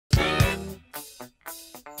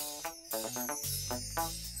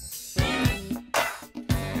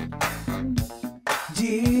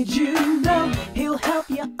Did you know he'll help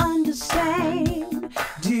you understand?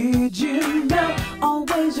 Did you know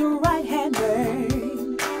always a right-hand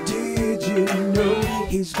man? Did you know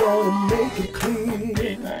he's gonna make it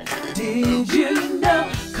clear? Did you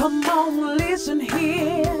know? Come on, listen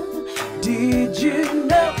here. Did you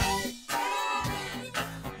know?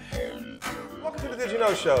 Welcome to the Did You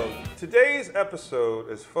Know Show. Today's episode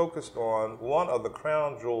is focused on one of the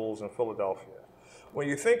crown jewels in Philadelphia. When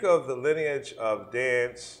you think of the lineage of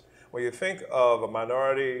dance, when you think of a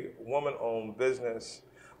minority woman-owned business,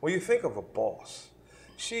 when you think of a boss,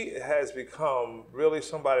 she has become really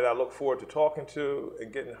somebody that I look forward to talking to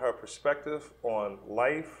and getting her perspective on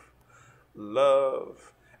life,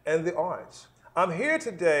 love, and the arts. I'm here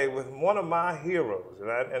today with one of my heroes,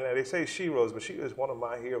 and they say she rose, but she is one of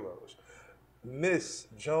my heroes, Miss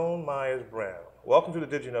Joan Myers-Brown. Welcome to the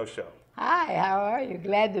Did You Know Show. Hi, how are you?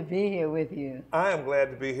 Glad to be here with you. I am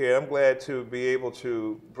glad to be here. I'm glad to be able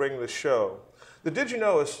to bring the show. The Did You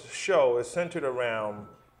Know show is centered around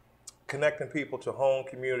connecting people to home,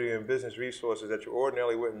 community, and business resources that you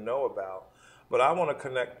ordinarily wouldn't know about. But I want to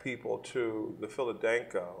connect people to the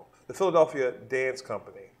PHILADANCO, the Philadelphia Dance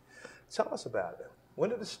Company. Tell us about it.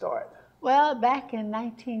 When did it start? Well, back in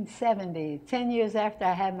 1970, 10 years after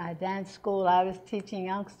I had my dance school, I was teaching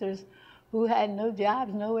youngsters who had no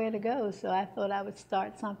jobs, nowhere to go. So I thought I would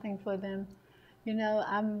start something for them. You know,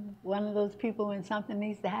 I'm one of those people when something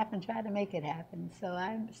needs to happen, try to make it happen. So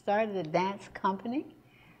I started a dance company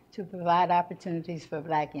to provide opportunities for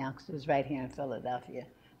black youngsters right here in Philadelphia,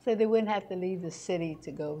 so they wouldn't have to leave the city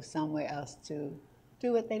to go somewhere else to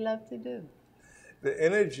do what they love to do. The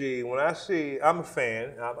energy, when I see, I'm a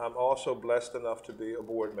fan, I'm also blessed enough to be a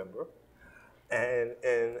board member.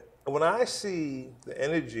 And when I see the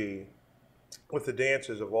energy with the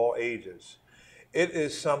dancers of all ages, it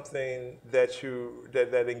is something that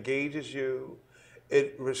that engages you.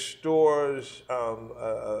 It restores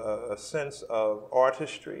a sense of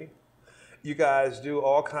artistry. You guys do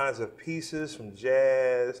all kinds of pieces, from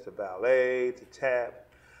jazz to ballet to tap.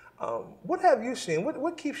 What have you seen?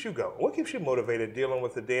 What keeps you going? What keeps you motivated dealing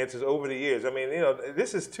with the dancers over the years? I mean, you know,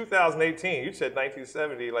 this is 2018. You said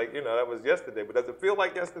 1970, like, you know, that was yesterday. But does it feel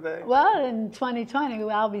like yesterday? Well, in 2020,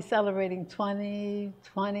 I'll be celebrating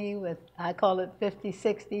 2020 with, I call it 50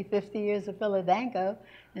 years of Philadanco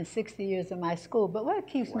and 60 years of my school. But what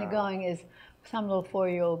keeps me going is some little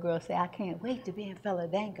 4-year-old girl say, I can't wait to be in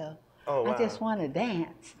Philadanco. Oh, wow. I just want to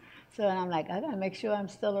dance. So I'm like, I gotta make sure I'm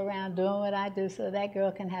still around doing what I do so that girl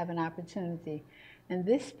can have an opportunity. And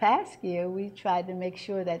this past year, we tried to make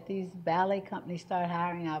sure that these ballet companies start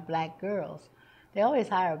hiring our black girls. They always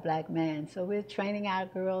hire a black man, so we're training our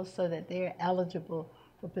girls so that they're eligible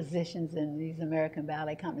for positions in these American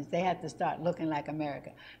ballet companies. They have to start looking like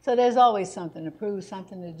America. So there's always something to prove,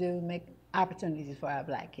 something to do, make opportunities for our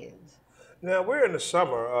black kids. Now, we're in the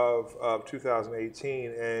summer of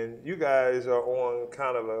 2018, and you guys are on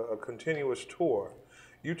kind of a continuous tour.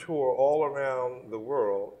 You tour all around the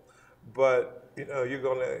world, but you know, you're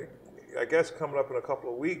going to, I guess coming up in a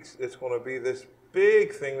couple of weeks, it's going to be this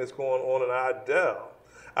big thing that's going on in our Dell.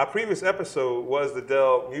 Our previous episode was the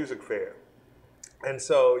Dell Music Fair. And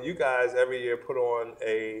so you guys every year put on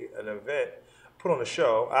an event, put on a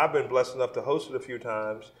show. I've been blessed enough to host it a few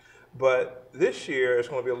times. But this year it's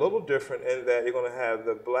going to be a little different in that you're going to have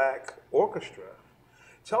the black orchestra.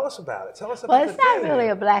 Tell us about it. Tell us about it. Well, it's not really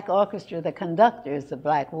a black orchestra. The conductor is a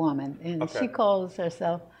black woman, and she calls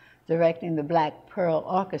herself directing the Black Pearl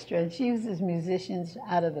Orchestra. And she uses musicians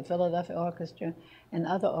out of the Philadelphia Orchestra and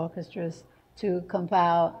other orchestras to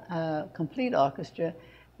compile a complete orchestra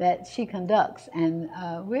that she conducts. And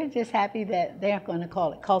we're just happy that they're going to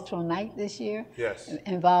call it Cultural Night this year. Yes.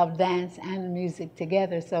 Involve dance and music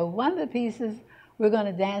together. So one of the pieces, we're going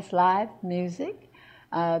to dance live music.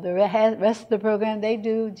 The rest of the program, they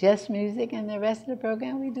do just music, and the rest of the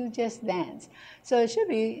program, we do just dance. So it should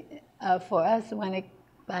be, for us,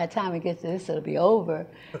 by the time we get to this, it'll be over.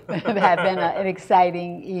 It have been an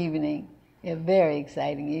exciting evening, a very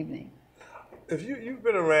exciting evening. If you've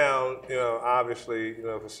been around, you know, obviously, you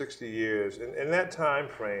know, for 60 years, in that time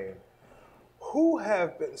frame, who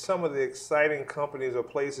have been some of the exciting companies or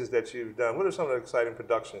places that you've done? What are some of the exciting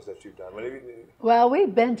productions that you've done? Well,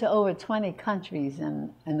 we've been to over 20 countries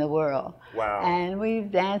in the world. Wow. And we've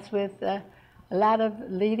danced with a lot of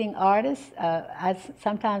leading artists.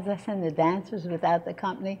 Sometimes I send the dancers without the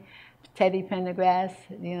company. Teddy Pendergrass,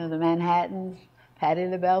 you know, the Manhattans, Patti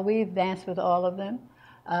LaBelle. We've danced with all of them.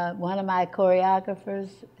 One of my choreographers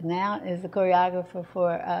now is the choreographer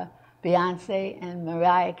for Beyonce and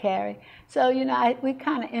Mariah Carey. So, you know, we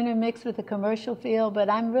kind of intermix with the commercial field, but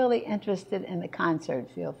I'm really interested in the concert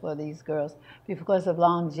field for these girls because of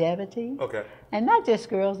longevity. Okay. And not just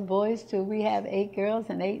girls, boys too. We have 8 girls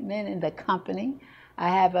and 8 men in the company. I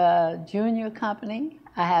have a junior company.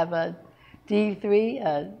 I have a D3,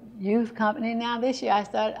 a youth company. Now this year I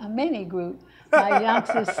started a mini group. My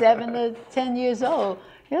youngsters 7 to 10 years old.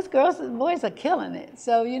 Those girls and boys are killing it.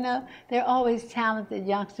 So, you know, they're always talented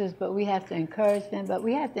youngsters, but we have to encourage them. But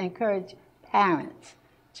we have to encourage parents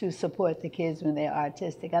to support the kids when they're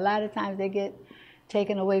artistic. A lot of times they get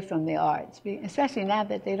taken away from the arts, especially now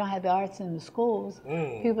that they don't have the arts in the schools.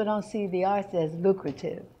 People don't see the arts as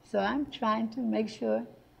lucrative. So I'm trying to make sure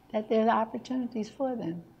that there's opportunities for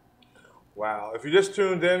them. Wow. If you just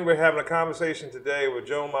tuned in, we're having a conversation today with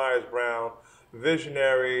Joan Myers-Brown,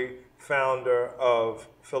 visionary founder of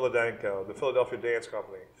PHILADANCO, the Philadelphia Dance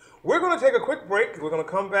Company. We're going to take a quick break. We're going to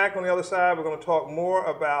come back on the other side. We're going to talk more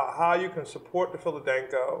about how you can support the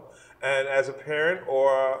PHILADANCO, and as a parent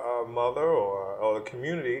or a mother or the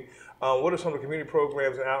community, what are some of the community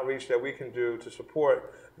programs and outreach that we can do to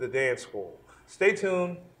support the dance school. Stay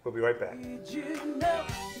tuned. We'll be right back.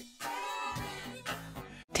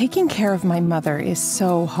 Taking care of my mother is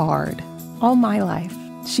so hard. All my life,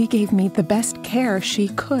 she gave me the best care she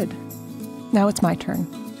could. Now it's my turn.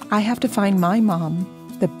 I have to find my mom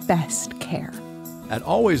the best care. At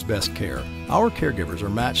Always Best Care, our caregivers are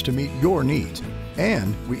matched to meet your needs.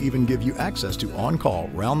 And we even give you access to on-call,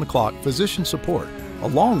 round-the-clock physician support,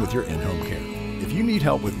 along with your in-home care. If you need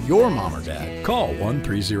help with your mom or dad, call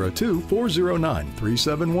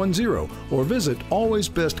 1-302-409-3710 or visit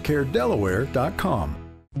alwaysbestcaredelaware.com.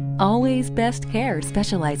 Always Best Care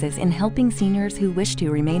specializes in helping seniors who wish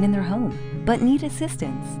to remain in their home but need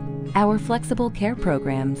assistance. Our flexible care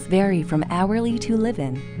programs vary from hourly to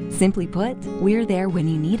live-in. Simply put, we're there when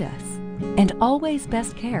you need us. And Always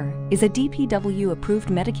Best Care is a DPW-approved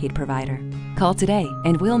Medicaid provider. Call today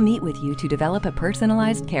and we'll meet with you to develop a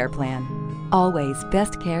personalized care plan. Always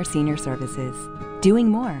Best Care Senior Services. Doing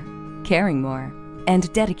more, caring more,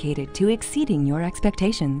 and dedicated to exceeding your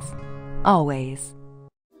expectations. Always.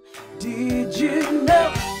 Did you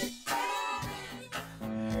know?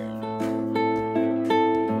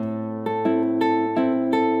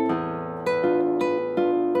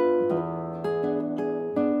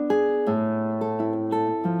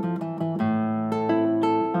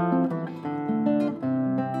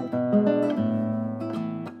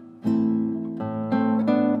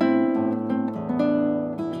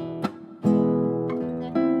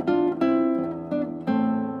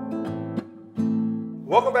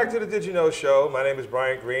 Welcome back to the Did You Know Show. My name is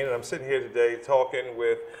Brian Green, and I'm sitting here today talking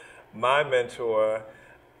with my mentor,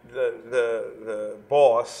 the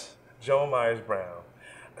boss, Joan Myers-Brown.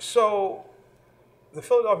 So, the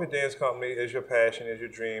Philadelphia Dance Company is your passion, is your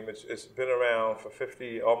dream. It's been around for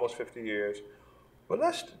almost 50 years. But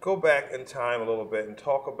let's go back in time a little bit and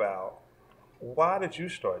talk about why did you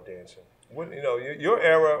start dancing? When, you know, your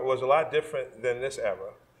era was a lot different than this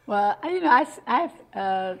era. Well, you know, I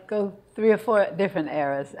go 3 or 4 different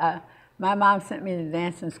eras. My mom sent me to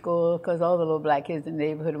dancing school because all the little black kids in the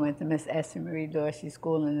neighborhood went to Miss Esther Marie Dorsey's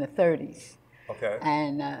school in the 30s. Okay.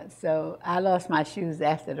 And so I lost my shoes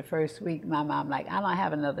after the first week. My mom like, I don't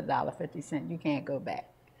have another $1.50. You can't go back.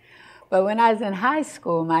 But when I was in high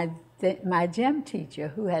school, my gym teacher,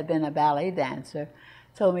 who had been a ballet dancer,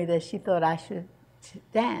 told me that she thought I should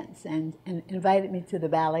dance and invited me to the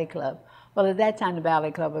ballet club. Well, at that time, the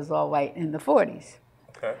ballet club was all white in the 40s.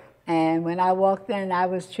 Okay. And when I walked in, I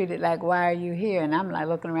was treated like, why are you here? And I'm like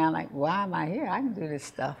looking around like, why am I here? I can do this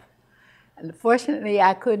stuff. And fortunately,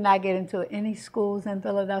 I could not get into any schools in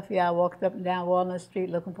Philadelphia. I walked up and down Walnut Street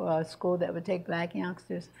looking for a school that would take black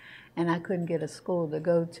youngsters, and I couldn't get a school to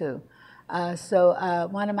go to. So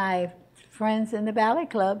one of my friends in the ballet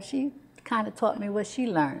club, she kind of taught me what she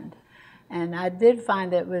learned. And I did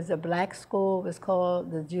find that it was a black school. It was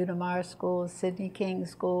called the Judah Mars School, Sidney King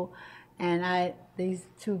School. And these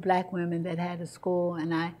 2 black women that had a school,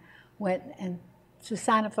 and I went to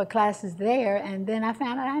sign up for classes there, and then I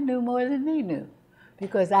found out I knew more than they knew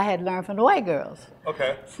because I had learned from the white girls.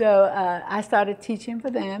 Okay. So I started teaching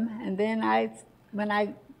for them, and then when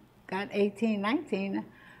I got 18, 19,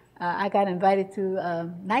 I got invited to a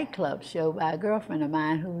nightclub show by a girlfriend of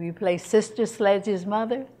mine who replaced Sister Sledge's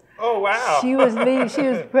mother. Oh, wow. She was leaving, she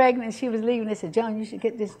was pregnant, she was leaving. They said, Joan, you should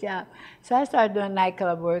get this job. So I started doing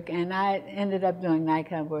nightclub work, and I ended up doing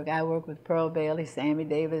nightclub work. I worked with Pearl Bailey, Sammy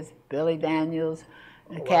Davis, Billy Daniels,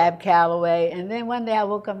 Cab Calloway. And then one day I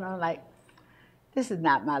woke up and I'm like, this is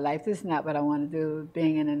not my life. This is not what I want to do,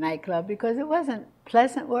 being in a nightclub, because it wasn't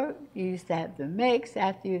pleasant work. You used to have the mix.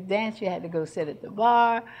 After you danced, you had to go sit at the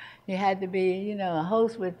bar. You had to be, you know, a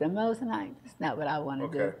host with the most. And it's not what I want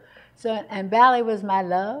to do. So, and ballet was my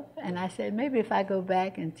love. And I said, maybe if I go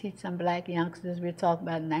back and teach some black youngsters, we're talking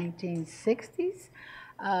about 1960s,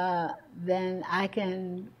 then I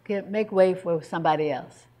can make way for somebody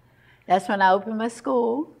else. That's when I opened my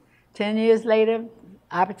school. 10 years later,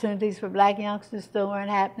 opportunities for black youngsters still weren't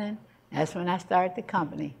happening. That's when I started the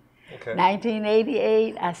company.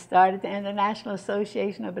 1988, I started the International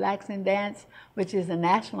Association of Blacks in Dance, which is a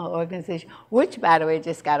national organization, which, by the way,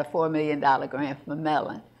 just got a $4 million grant from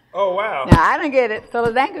Mellon. Oh, wow. Now, I didn't get it.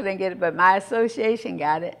 PHILADANCO didn't get it, but my association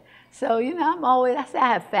got it. So, you know, I say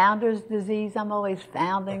I have founder's disease. I'm always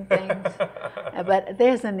founding things. But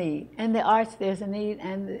there's a need. In the arts, there's a need.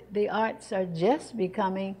 And the arts are just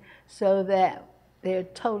becoming so that they're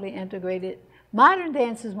totally integrated. Modern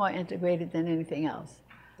dance is more integrated than anything else.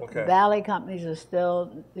 Ballet companies are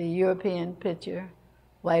still the European picture,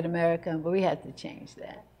 white American, but we have to change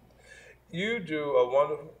that. You do a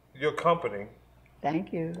wonderful, your company.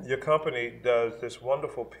 Thank you. Your company does this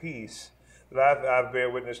wonderful piece that I bear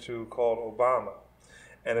witness to called Obama.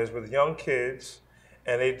 And it's with young kids,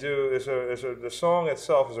 and they do, the song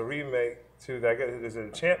itself is a remake to that. Is it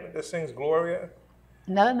Enchantment that sings Gloria?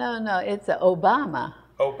 No, it's Obama.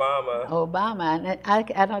 Obama. And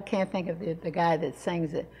I can't think of the guy that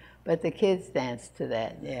sings it, but the kids dance to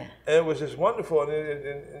that, yeah. And it was just wonderful.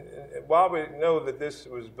 And while we know that this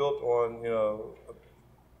was built on, you know,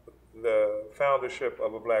 the foundership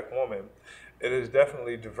of a black woman, it is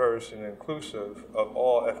definitely diverse and inclusive of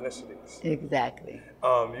all ethnicities. Exactly.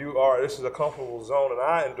 This is a comfortable zone, and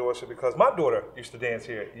I endorse it because my daughter used to dance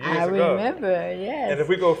here years ago. I remember, yes. And if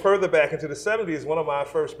we go further back into the 70s, one of my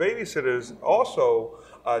first babysitters also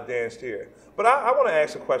danced here. But I want to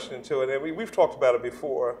ask a question too, and we've talked about it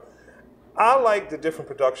before. I like the different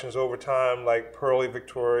productions over time, like Pearly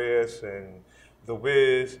Victorious and The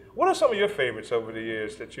Wiz. What are some of your favorites over the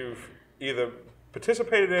years that you've either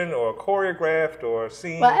participated in or choreographed or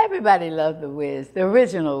seen? Well, everybody loved The Wiz, the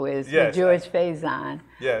original Wiz, with George Faison.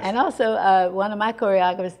 Yes. And also, one of my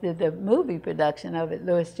choreographers did the movie production of it.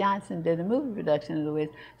 Louis Johnson did the movie production of The Wiz.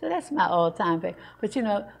 So that's my all-time favorite. But you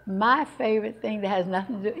know, my favorite thing that has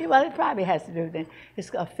nothing to do, well, it probably has to do with it,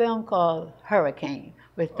 it's a film called Hurricane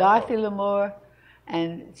with Dorothy Lamour,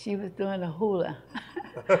 and she was doing a hula.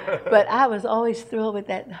 But I was always thrilled with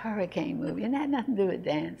that Hurricane movie, and that had nothing to do with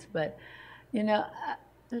dance. But you know,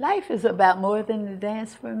 life is about more than the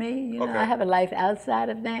dance for me. You know, I have a life outside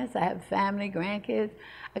of dance. I have family, grandkids.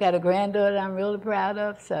 I got a granddaughter I'm really proud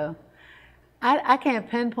of. So I can't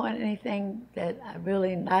pinpoint anything that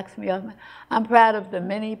really knocks me off. I'm proud of the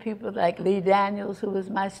many people like Lee Daniels, who was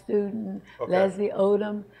my student, Leslie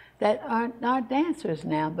Odom, that aren't dancers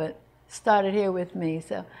now, but started here with me.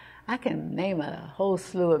 So I can name a whole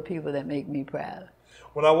slew of people that make me proud.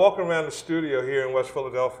 When I walk around the studio here in West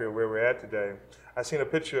Philadelphia, where we're at today, I seen a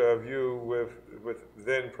picture of you with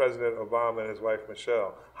then President Obama and his wife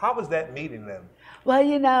Michelle. How was that meeting them? Well,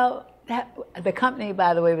 you know, the company,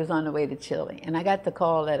 by the way, was on the way to Chile, and I got the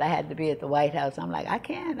call that I had to be at the White House. I'm like, I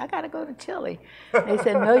can't. I got to go to Chile. They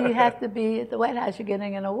said, no, you have to be at the White House. You're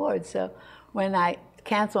getting an award. So when I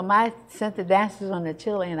sent the dancers on to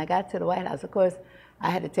Chile, and I got to the White House, of course, I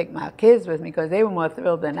had to take my kids with me because they were more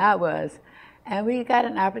thrilled than I was. And we got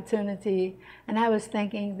an opportunity, and I was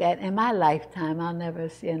thinking that in my lifetime, I'll never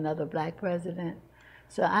see another black president.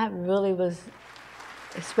 So I really was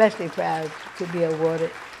especially proud to be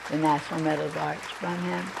awarded the National Medal of Arts from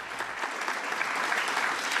him.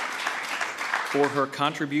 For her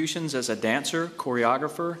contributions as a dancer,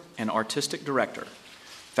 choreographer, and artistic director,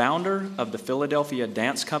 founder of the Philadelphia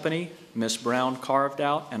Dance Company, Miss Brown carved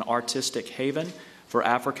out an artistic haven for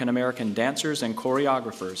African American dancers and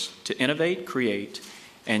choreographers to innovate, create,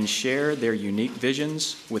 and share their unique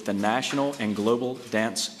visions with the national and global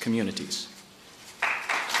dance communities.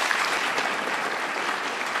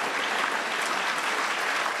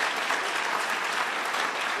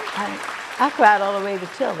 I cried all the way to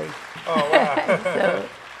Chile. Oh, wow.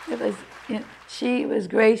 So it was, you know, she was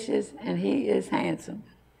gracious and he is handsome.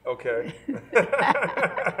 Okay.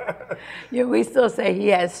 We still say he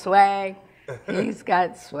has swag. He's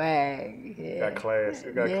got swag. Yeah. Got class.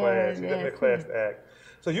 You got class. You definitely a class to act.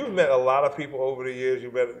 So you've met a lot of people over the years.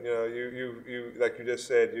 You've met, you know, you like you just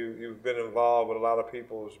said, you've been involved with a lot of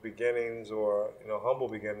people's beginnings, or you know, humble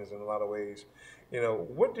beginnings in a lot of ways. You know,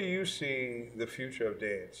 what do you see the future of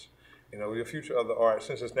dance? You know, the future of the art,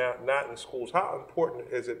 since it's now not in schools. How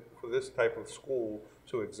important is it for this type of school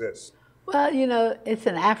to exist? Well, you know, it's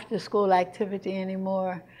an after-school activity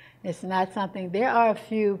anymore. It's not something, there are a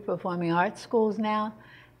few performing arts schools now,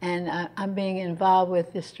 and I'm being involved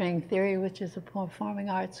with the String Theory, which is a performing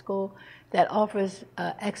arts school that offers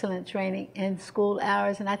excellent training in school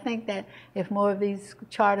hours. And I think that if more of these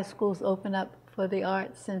charter schools open up for the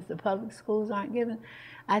arts, since the public schools aren't given,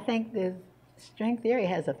 I think the String Theory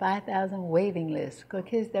has a 5,000 waiting list for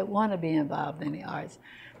kids that want to be involved in the arts.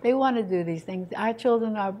 They want to do these things. Our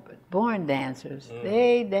children are born dancers.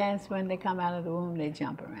 They dance when they come out of the womb, they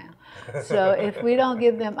jump around. So if we don't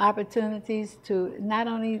give them opportunities to not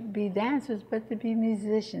only be dancers, but to be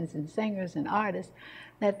musicians and singers and artists,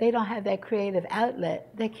 that they don't have that creative outlet,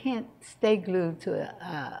 they can't stay glued to an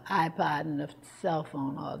iPod and a cell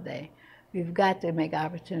phone all day. We've got to make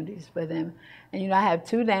opportunities for them. And you know, I have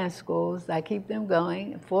 2 dance schools. I keep them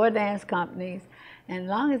going, 4 dance companies. And as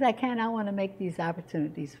long as I can, I want to make these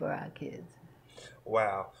opportunities for our kids.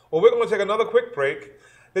 Wow. Well, we're going to take another quick break.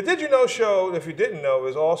 The Did You Know show, if you didn't know,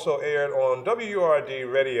 is also aired on WURD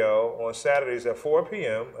radio on Saturdays at 4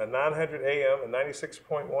 p.m. at 900 a.m. and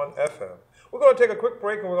 96.1 FM. We're going to take a quick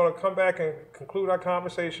break, and we're going to come back and conclude our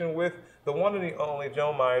conversation with the one and the only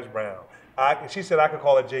Joan Myers-Brown. She said I could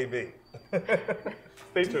call her JB.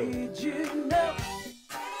 Stay tuned. Did you know?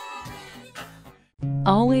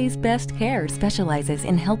 Always Best Care specializes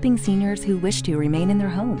in helping seniors who wish to remain in their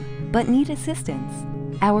home but need assistance.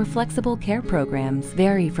 Our flexible care programs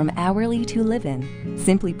vary from hourly to live-in.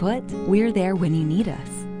 Simply put, we're there when you need us.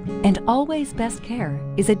 And Always Best Care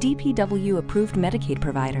is a DPW-approved Medicaid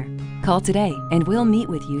provider. Call today and we'll meet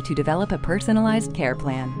with you to develop a personalized care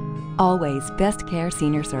plan. Always Best Care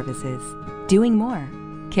Senior Services. Doing more,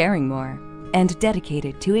 caring more, and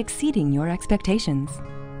dedicated to exceeding your expectations.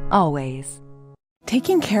 Always.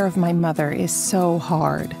 Taking care of my mother is so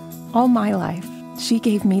hard. All my life, she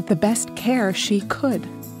gave me the best care she could.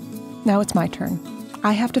 Now it's my turn.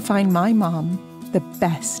 I have to find my mom the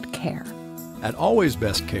best care. At Always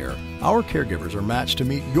Best Care, our caregivers are matched to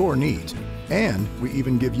meet your needs. And we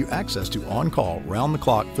even give you access to on-call,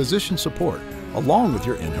 round-the-clock physician support, along with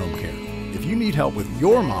your in-home care. If you need help with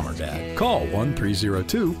your mom or dad, call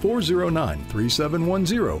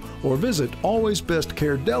 1-302-409-3710 or visit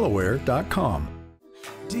alwaysbestcaredelaware.com.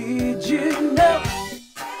 Did you know?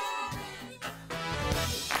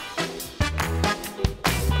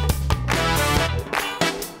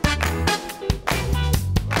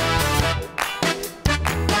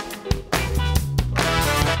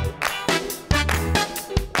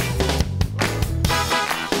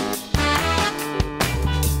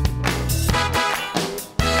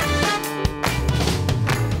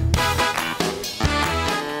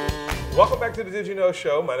 Welcome back to the Did You Know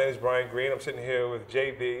show. My name is Brian Green. I'm sitting here with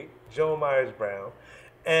JB, Joan Myers-Brown.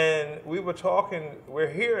 And we were talking,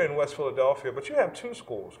 we're here in West Philadelphia, but you have 2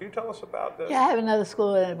 schools. Can you tell us about this? Yeah, I have another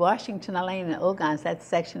school in Washington Lane in Ogons. That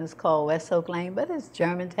section is called West Oak Lane, but it's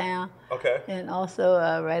Germantown. Okay. And also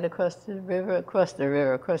right across the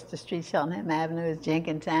street, Cheltenham Avenue is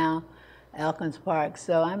Jenkintown, Elkins Park.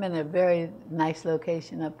 So I'm in a very nice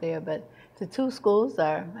location up there, but the 2 schools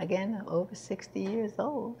are, again, over 60 years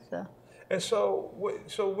old. So. And so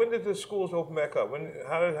when did the schools open back up?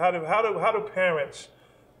 How do parents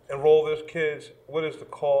enroll their kids? What is the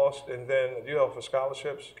cost? And then do you offer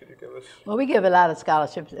scholarships? Could you give us? Well, we give a lot of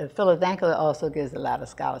scholarships. PHILADANCO also gives a lot of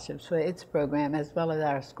scholarships for its program, as well as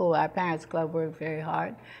our school. Our Parents Club work very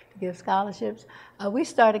hard to give scholarships. We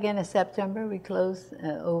start again in September. We close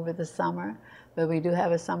over the summer, but we do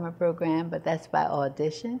have a summer program, but that's by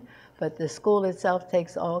audition. But the school itself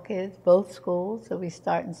takes all kids, both schools, so we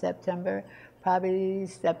start in September, probably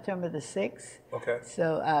September the 6th. Okay.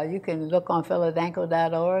 So you can look on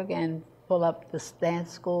philadanco.org and pull up the dance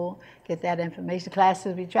school, get that information.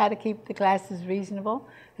 Classes, we try to keep the classes reasonable.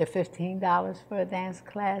 They're $15 for a dance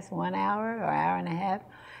class, 1 hour or hour and a half.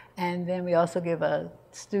 And then we also give a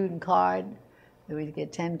student card. We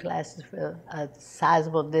get 10 classes for a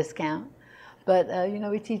sizable discount. But, you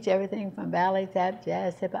know, we teach everything from ballet, tap,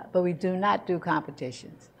 jazz, hip-hop, but we do not do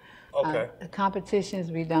competitions. Okay.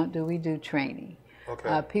 Competitions we don't do, we do training.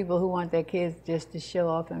 Okay. People who want their kids just to show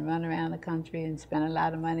off and run around the country and spend a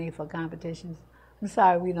lot of money for competitions, I'm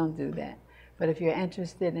sorry, we don't do that. But if you're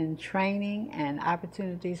interested in training and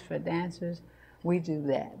opportunities for dancers, we do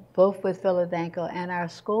that. Both with Philadanco and our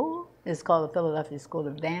school. It's called the Philadelphia School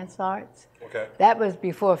of Dance Arts. Okay. That was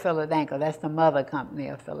before Philadanco. That's the mother company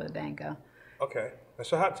of Philadanco. Okay. And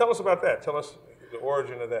so tell us about that. Tell us the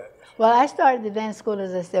origin of that. Well, I started the dance school,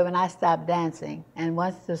 as I said, when I stopped dancing. And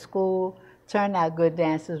once the school turned out good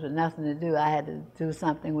dancers with nothing to do, I had to do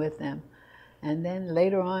something with them. And then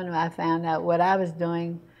later on, I found out what I was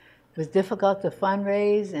doing it was difficult to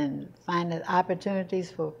fundraise and find the opportunities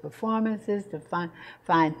for performances, to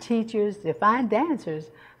find teachers, to find dancers.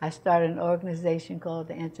 I started an organization called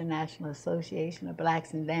the International Association of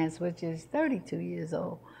Blacks in Dance, which is 32 years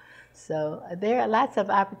old. So there are lots of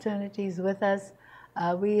opportunities with us.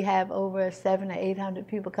 We have over 700 or 800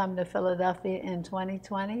 people coming to Philadelphia in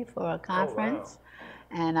 2020 for a conference. Oh, wow.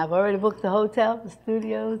 And I've already booked the hotel, the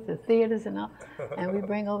studios, the theaters, and all. And we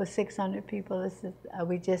bring over 600 people. This is,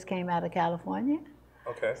 we just came out of California.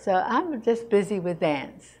 Okay. So I'm just busy with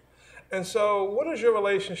dance. And so what is your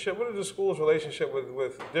relationship, what is the school's relationship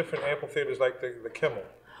with different amphitheaters like the Kimmel?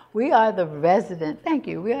 We are the resident, thank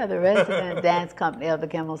you, we are the resident dance company of the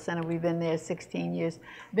Kimmel Center. We've been there 16 years.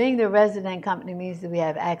 Being the resident company means that we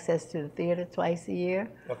have access to the theater twice a year,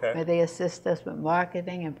 okay, where they assist us with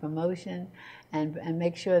marketing and promotion and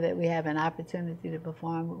make sure that we have an opportunity to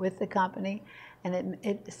perform with the company. And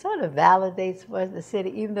it sort of validates for the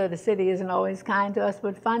city, even though the city isn't always kind to us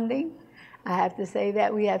with funding. I have to say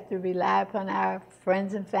that we have to rely upon our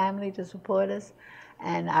friends and family to support us,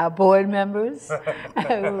 and our board members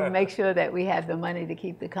who make sure that we have the money to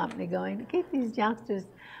keep the company going, to keep these youngsters.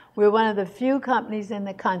 We're one of the few companies in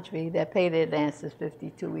the country that pay their dancers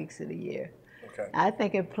 52 weeks of the year. Okay. I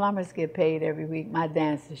think if plumbers get paid every week, my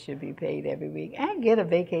dancers should be paid every week and get a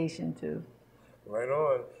vacation too. Right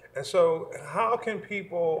on. And so how can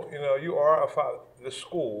people, you know, you are the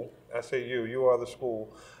school, I say you are the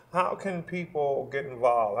school. How can people get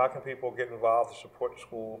involved? How can people get involved to support the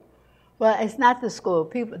school? Well, it's not the school.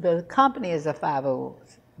 The company is a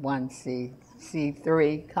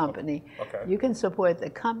 501c3 company. Okay. You can support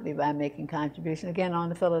the company by making contributions. Again, on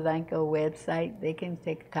the PHILADANCO website, they can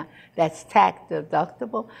take that's tax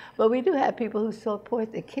deductible. But we do have people who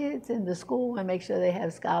support the kids in the school and make sure they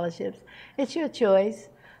have scholarships. It's your choice.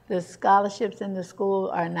 The scholarships in the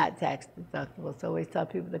school are not tax deductible, so we tell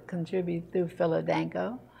people to contribute through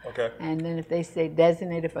PHILADANCO. Okay. And then if they stay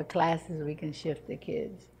designated for classes, we can shift the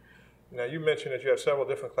kids. Now, you mentioned that you have several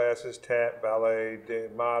different classes, tap, ballet,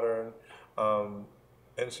 modern, and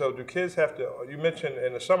so do kids have to, you mentioned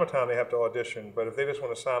in the summertime they have to audition, but if they just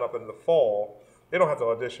want to sign up in the fall, they don't have to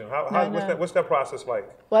audition. What's that process like?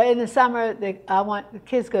 Well, in the summer, the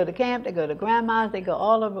kids go to camp, they go to grandma's, they go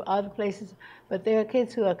all over other places, but there are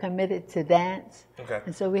kids who are committed to dance. Okay.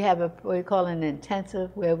 And so we have what we call an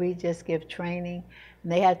intensive, where we just give training,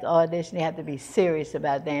 and they have to audition, they have to be serious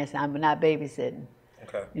about dancing. I'm not babysitting.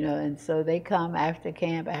 Okay. You know, and so they come after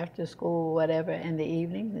camp, after school, whatever, in the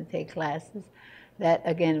evening and take classes. That,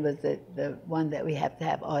 again, was the one that we have to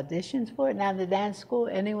have auditions for. Now, the dance school,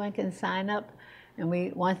 anyone can sign up, and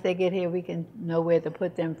once they get here, we can know where to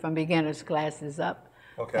put them from beginners classes up.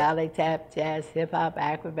 Okay. Ballet, tap, jazz, hip-hop,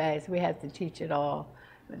 acrobatics, we have to teach it all.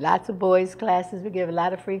 Lots of boys' classes. We give a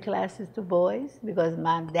lot of free classes to boys because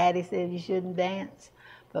my daddy said you shouldn't dance,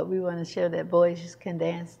 but we want to show that boys can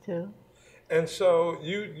dance too. And so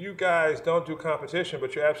you guys don't do competition,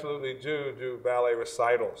 but you absolutely do ballet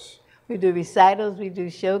recitals. We do recitals, we do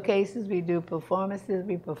showcases, we do performances,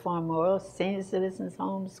 we perform more senior citizens'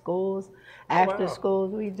 homes, schools, after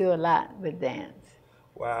schools. We do a lot with dance.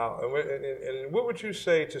 Wow. And what would you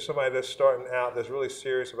say to somebody that's starting out, that's really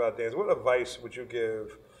serious about dance? What advice would you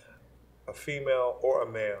give a female or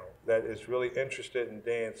a male that is really interested in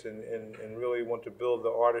dance and really want to build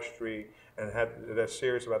the artistry and that's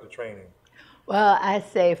serious about the training? Well, I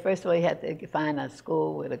say, first of all, you have to find a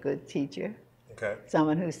school with a good teacher. Okay.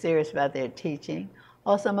 Someone who's serious about their teaching.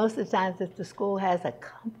 Also, most of the times, if the school has a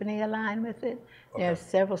company aligned with it, there are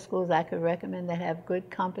several schools I could recommend that have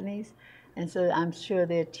good companies. And so I'm sure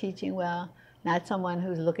they're teaching well, not someone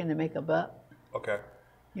who's looking to make a buck. Okay.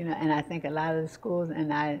 You know, and I think a lot of the schools, and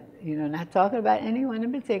not talking about anyone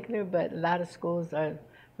in particular, but a lot of schools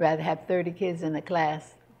rather have 30 kids in a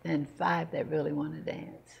class than 5 that really want to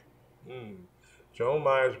dance. Joan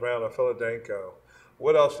Myers-Brown of PHILADANCO.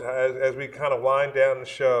 What else, as we kind of wind down the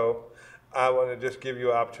show, I want to just give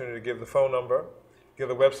you an opportunity to give the phone number, give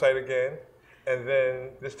the website again, and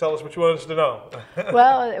then just tell us what you want us to know.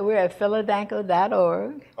 Well, we're at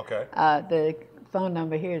philadanco.org. Okay. The phone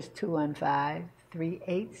number here is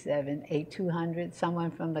 215-387-8200.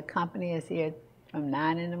 Someone from the company is here from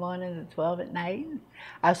 9 in the morning to 12 at night.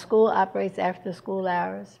 Our school operates after school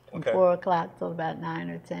hours from 4 o'clock till about 9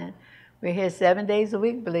 or 10. We're here 7 days a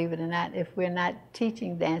week, believe it or not. If we're not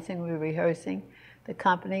teaching dancing, we're rehearsing. The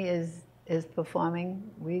company is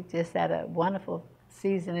performing. We just had a wonderful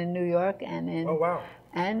season in New York and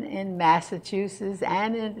in Massachusetts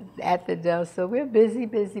and at the Dell. So we're busy,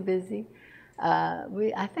 busy, busy.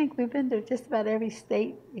 I think we've been to just about every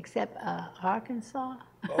state except Arkansas.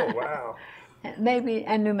 Oh, wow. Maybe,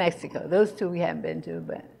 and New Mexico. Those two we haven't been to,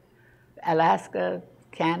 but Alaska,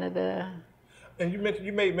 Canada. And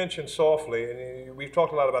you made mention softly, and we've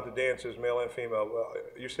talked a lot about the dancers, male and female.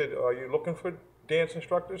 You said, are you looking for dance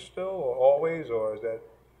instructors still, or always, or is that?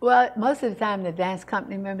 Well, most of the time the dance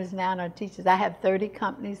company members now are teachers. I have 30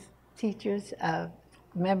 companies, teachers,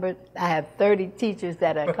 members. I have 30 teachers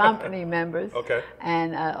that are company members. Okay.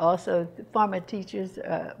 And also former teachers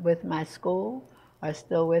with my school are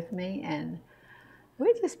still with me. And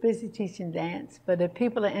we're just busy teaching dance, but if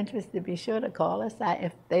people are interested, be sure to call us.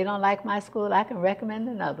 If they don't like my school, I can recommend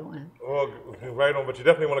another one. Well, right on, but you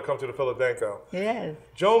definitely want to come to the PHILADANCO. Yes.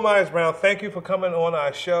 Joan Myers-Brown, thank you for coming on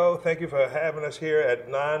our show. Thank you for having us here at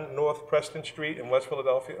 9 North Preston Street in West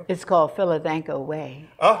Philadelphia. It's called PHILADANCO Way.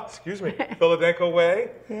 Oh, excuse me, PHILADANCO Way.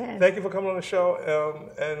 Yes. Thank you for coming on the show,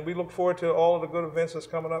 and we look forward to all of the good events that's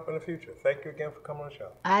coming up in the future. Thank you again for coming on the show.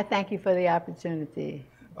 I thank you for the opportunity.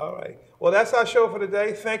 All right. Well, that's our show for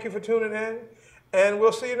today. Thank you for tuning in, and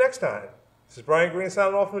we'll see you next time. This is Brian Green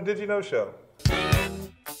signing off from the Did You Know Show.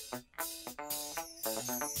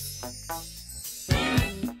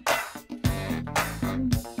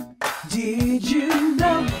 Did you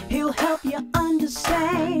know he'll help you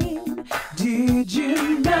understand? Did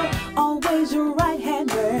you know always a right-hand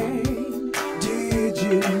man? Did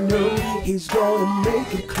you know he's gonna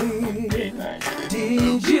make it clear?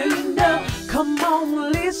 Did you know? Come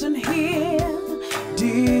on, listen here.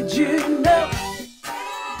 Did you know?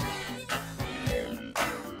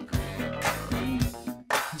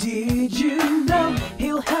 Did you know?